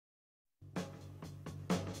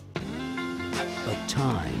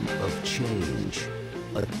time of change,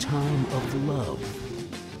 a time of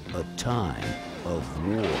love, a time of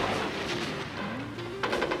war.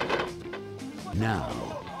 Now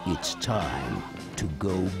it's time to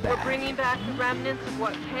go back. We're bringing back the remnants of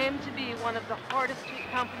what came to be one of the hardest hit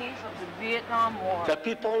companies of the Vietnam War. The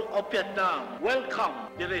people of Vietnam welcome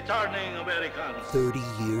the returning Americans. 30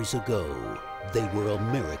 years ago, they were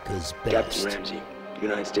America's best. Captain Ramsey,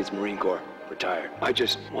 United States Marine Corps, retired. I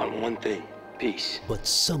just want one thing, peace. But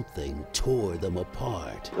something tore them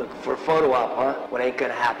apart. Look, for a photo op, huh? What ain't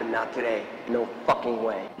gonna happen, not today. No fucking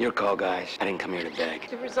way. Your call, guys. I didn't come here to beg.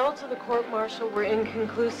 The results of the court-martial were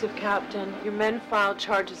inconclusive, Captain. Your men filed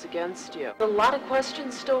charges against you. A lot of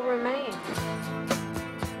questions still remain.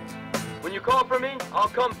 When you call for me, I'll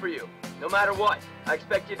come for you. No matter what. I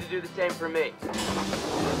expect you to do the same for me.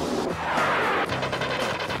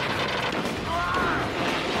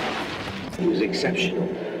 He was exceptional.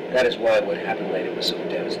 That is why what happened later was so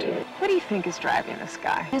devastating. What do you think is driving this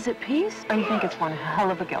guy? Is it peace, or you think it's one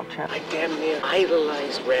hell of a guilt trip? I damn near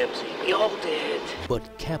idolized Ramsey. We all did.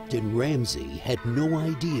 But Captain Ramsey had no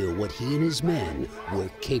idea what he and his men were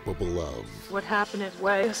capable of. What happened at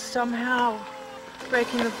Way is somehow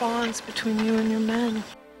breaking the bonds between you and your men.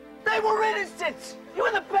 They were innocents! You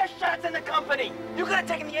were the best shots in the company! You could have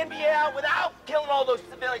taken the NBA out without killing all those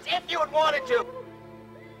civilians if you had wanted to!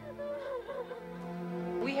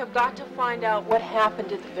 We have got to find out what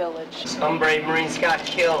happened at the village. Some brave Marines got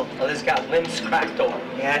killed. Others got limbs cracked open.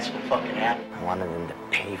 Yeah, that's what fucking happened. I wanted them to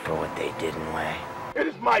pay for what they did in Way. It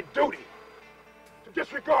is my duty to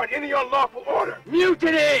disregard any unlawful order.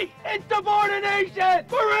 Mutiny! Insubordination!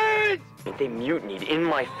 Marines! They mutinied in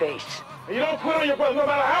my face. And you don't quit on your brother no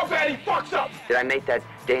matter how bad he fucks up. Did I make that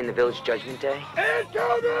day in the village Judgment Day?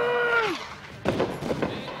 Incoming!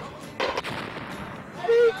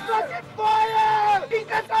 He's fucking fire! He's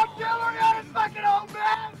got artillery on his fucking old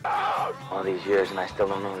man! All these years and I still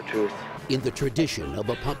don't know the truth. In the tradition of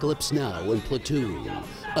Apocalypse Now and Platoon,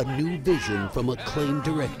 a new vision from acclaimed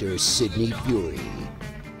director Sidney Furie.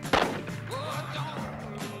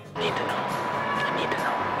 I need to know. I need to know.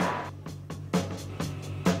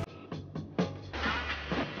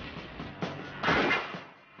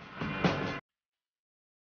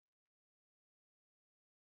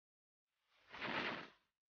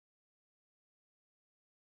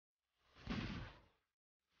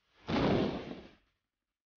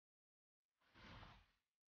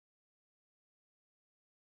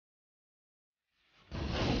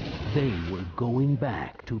 They were going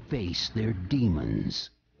back to face their demons.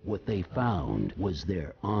 What they found was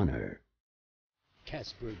their honor.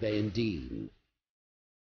 Casper Van Dien,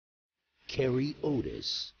 Carré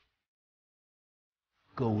Otis,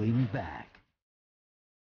 going back.